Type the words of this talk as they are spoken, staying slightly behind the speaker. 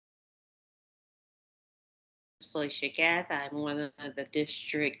Felicia Gath. I'm one of the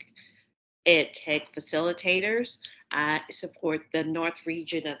district ed tech facilitators. I support the North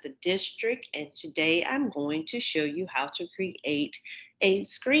region of the district, and today I'm going to show you how to create a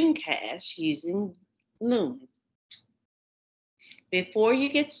screencast using Loom. Before you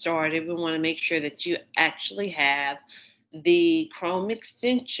get started, we want to make sure that you actually have the Chrome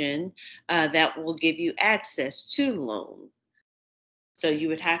extension that will give you access to Loom. So you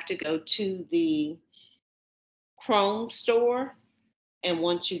would have to go to the Chrome store. And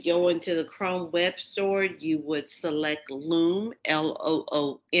once you go into the Chrome Web Store, you would select Loom,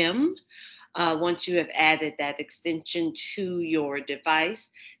 Loom. Once you have added that extension to your device,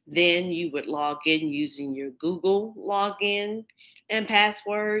 then you would log in using your Google login and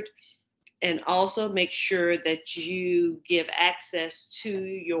password. And also make sure that you give access to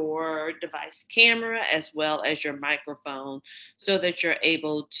your device camera as well as your microphone so that you're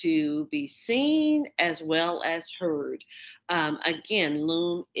able to be seen as well as heard. Again,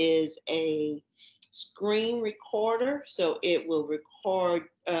 Loom is a screen recorder, so it will record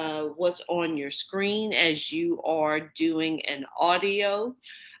what's on your screen as you are doing an audio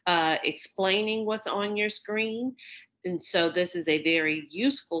explaining what's on your screen. And so this is a very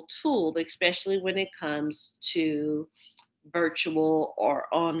useful tool, especially when it comes to virtual or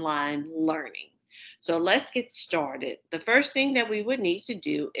online learning. So let's get started. The first thing that we would need to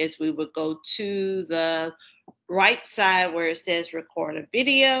do is we would go to the right side where it says record a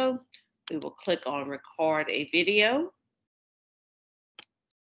video. We will click on record a video.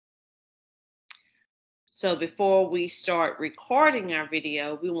 So before we start recording our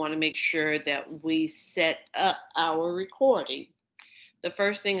video, we want to make sure that we set up our recording. The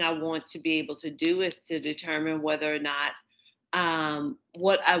first thing I want to be able to do is to determine whether or not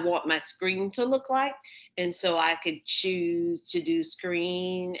what I want my screen to look like. And so I could choose to do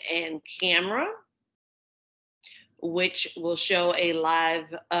screen and camera, which will show a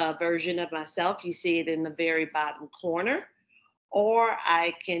live version of myself. You see it in the very bottom corner. Or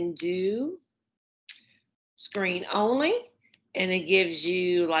I can do screen only, and it gives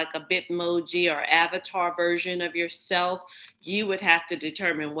you like a Bitmoji or avatar version of yourself. You would have to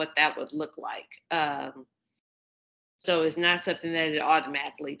determine what that would look like. So it's not something that it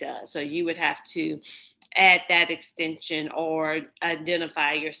automatically does. So you would have to add that extension or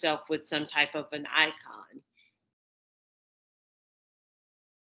identify yourself with some type of an icon.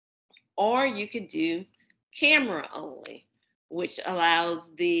 Or you could do camera only, which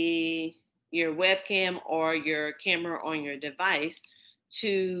allows your webcam or your camera on your device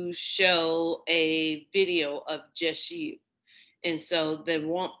to show a video of just you. And so there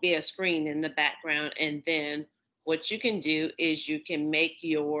won't be a screen in the background. And then what you can do is you can make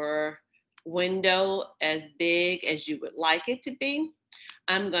your window as big as you would like it to be.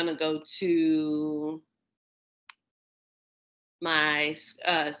 I'm going to go to my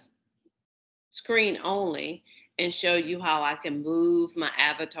screen only and show you how I can move my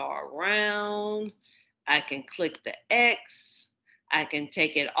avatar around. I can click the X. I can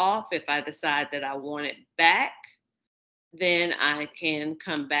take it off if I decide that I want it back. Then I can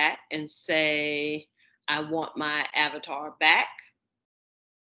come back and say, I want my avatar back.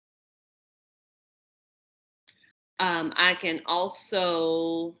 I can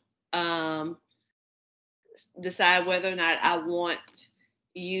also decide whether or not I want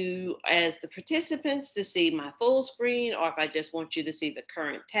you as the participants to see my full screen or if I just want you to see the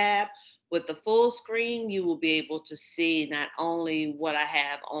current tab. With the full screen, you will be able to see not only what I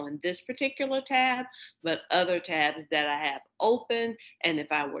have on this particular tab, but other tabs that I have open. And if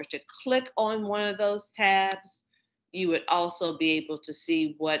I were to click on one of those tabs, you would also be able to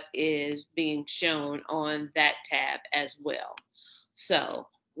see what is being shown on that tab as well. So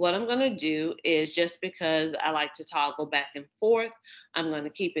what I'm going to do is, just because I like to toggle back and forth, I'm going to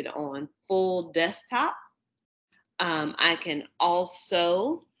keep it on full desktop. I can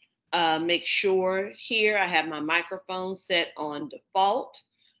also make sure here I have my microphone set on default,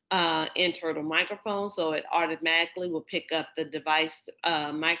 internal microphone, so it automatically will pick up the device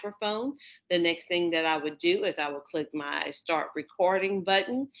microphone. The next thing that I would do is I will click my start recording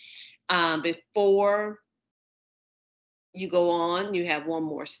button. Before you go on, you have one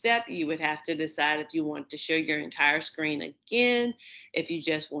more step. You would have to decide if you want to show your entire screen again, if you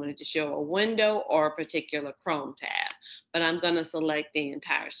just wanted to show a window or a particular Chrome tab. But I'm going to select the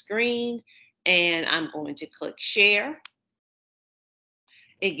entire screen and I'm going to click share.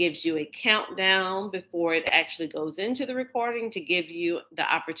 It gives you a countdown before it actually goes into the recording to give you the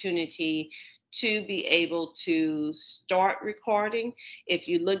opportunity to be able to start recording. If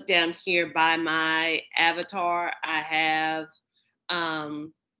you look down here by my avatar, I have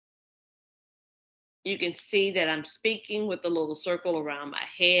You can see that I'm speaking with the little circle around my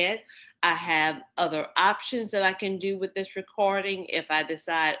head. I have other options that I can do with this recording. If I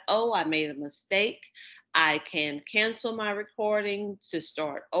decide, oh, I made a mistake, I can cancel my recording to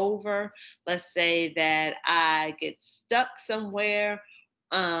start over. Let's say that I get stuck somewhere,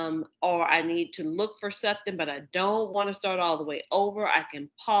 or I need to look for something, but I don't want to start all the way over. I can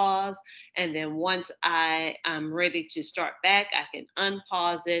pause. And then once I am ready to start back, I can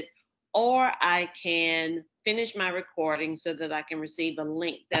unpause it, or I can finish my recording so that I can receive a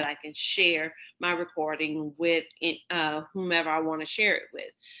link that I can share my recording with whomever I want to share it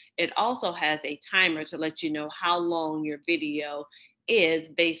with. It also has a timer to let you know how long your video is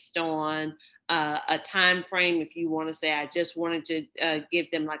based on a time frame. If you want to say, I just wanted to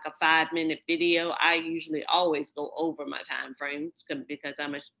give them like a 5 minute video, I usually always go over my time frame because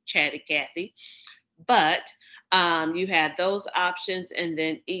I'm a chatty Cathy. But you have those options. And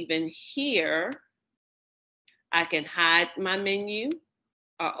then even here, I can hide my menu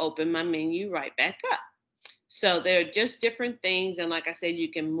or open my menu right back up. So there are just different things. And like I said,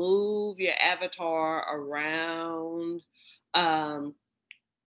 you can move your avatar around, um,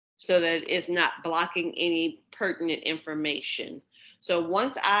 so that it's not blocking any pertinent information. So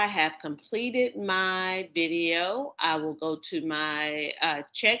once I have completed my video, I will go to my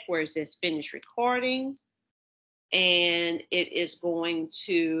check where it says finish recording, and it is going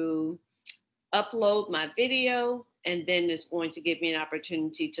to upload my video, and then it's going to give me an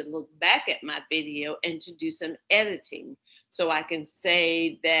opportunity to look back at my video and to do some editing. So I can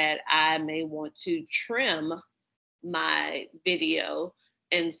say that I may want to trim my video.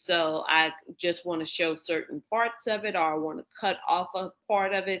 And so I just want to show certain parts of it, or I want to cut off a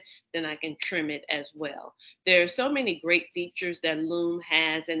part of it, then I can trim it as well. There are so many great features that Loom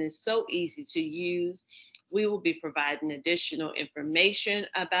has, and it's so easy to use. We will be providing additional information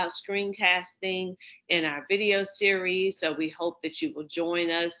about screencasting in our video series. So we hope that you will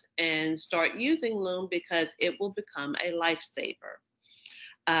join us and start using Loom because it will become a lifesaver.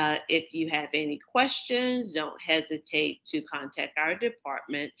 If you have any questions, don't hesitate to contact our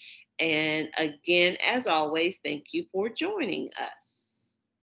department. And again, as always, thank you for joining us.